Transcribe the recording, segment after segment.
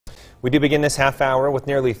We do begin this half hour with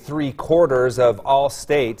nearly 3/4 of all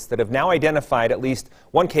states that have now identified at least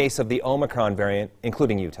one case of the Omicron variant,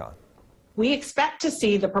 including Utah. We expect to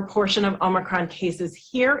see the proportion of Omicron cases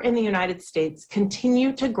here in the United States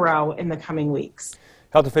continue to grow in the coming weeks.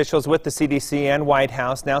 Health officials with the CDC and White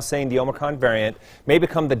House now saying the Omicron variant may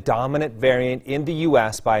become the dominant variant in the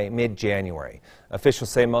U.S. by mid-January. Officials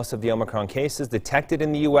say most of the Omicron cases detected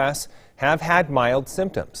in the U.S. have had mild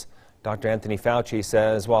symptoms. Dr. Anthony Fauci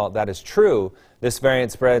says while that is true, this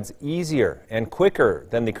variant spreads easier and quicker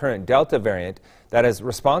than the current Delta variant that is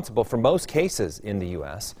responsible for most cases in the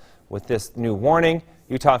U.S. With this new warning,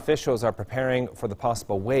 Utah officials are preparing for the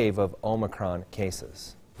possible wave of Omicron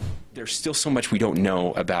cases. There's still so much we don't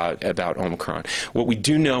know about Omicron. What we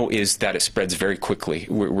do know is that it spreads very quickly.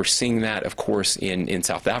 We're seeing that, of course, in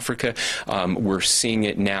South Africa. We're seeing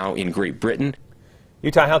it now in Great Britain.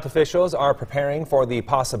 Utah health officials are preparing for the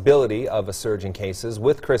possibility of a surge in cases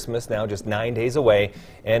with Christmas now just 9 days away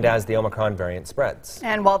and as the Omicron variant spreads.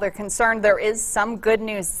 And while they're concerned, there is some good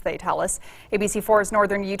news, they tell us. ABC4's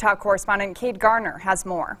Northern Utah correspondent Kate Garner has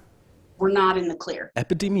more. We're not in the clear.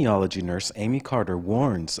 Epidemiology nurse Amy Carter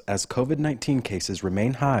warns as COVID-19 cases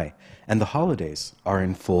remain high and the holidays are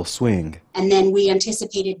in full swing. And then we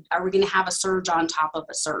anticipated, are we going to have a surge on top of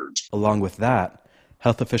a surge? Along with that,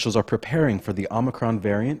 health officials are preparing for the Omicron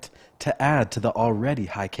variant to add to the already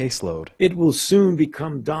high caseload. It will soon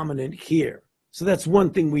become dominant here. So that's one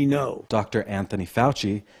thing we know. Dr. Anthony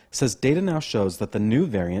Fauci says data now shows that the new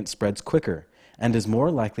variant spreads quicker and is more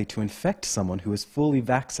likely to infect someone who is fully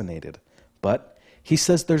vaccinated. But he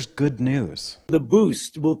says there's good news. The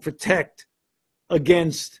boost will protect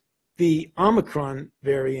against the Omicron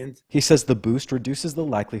variant. He says the boost reduces the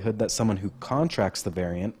likelihood that someone who contracts the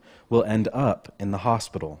variant will end up in the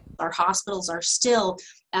hospital. Our hospitals are still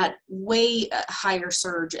at way higher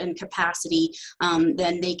surge and capacity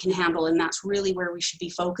than they can handle, and that's really where we should be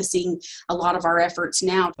focusing a lot of our efforts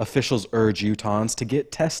now. Officials urge Utahns to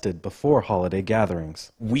get tested before holiday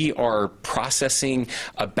gatherings. We are processing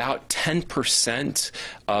about 10%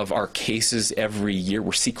 of our cases every year.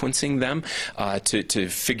 We're sequencing them to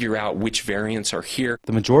figure out which variants are here.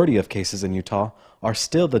 The majority of cases in Utah are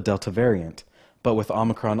still the Delta variant, but with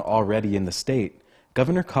Omicron already in the state,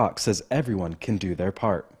 Governor Cox says everyone can do their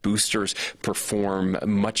part. Boosters perform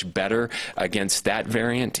much better against that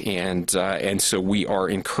variant, and so we are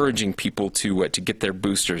encouraging people to get their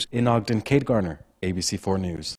boosters. In Ogden, Kate Garner, ABC4 News.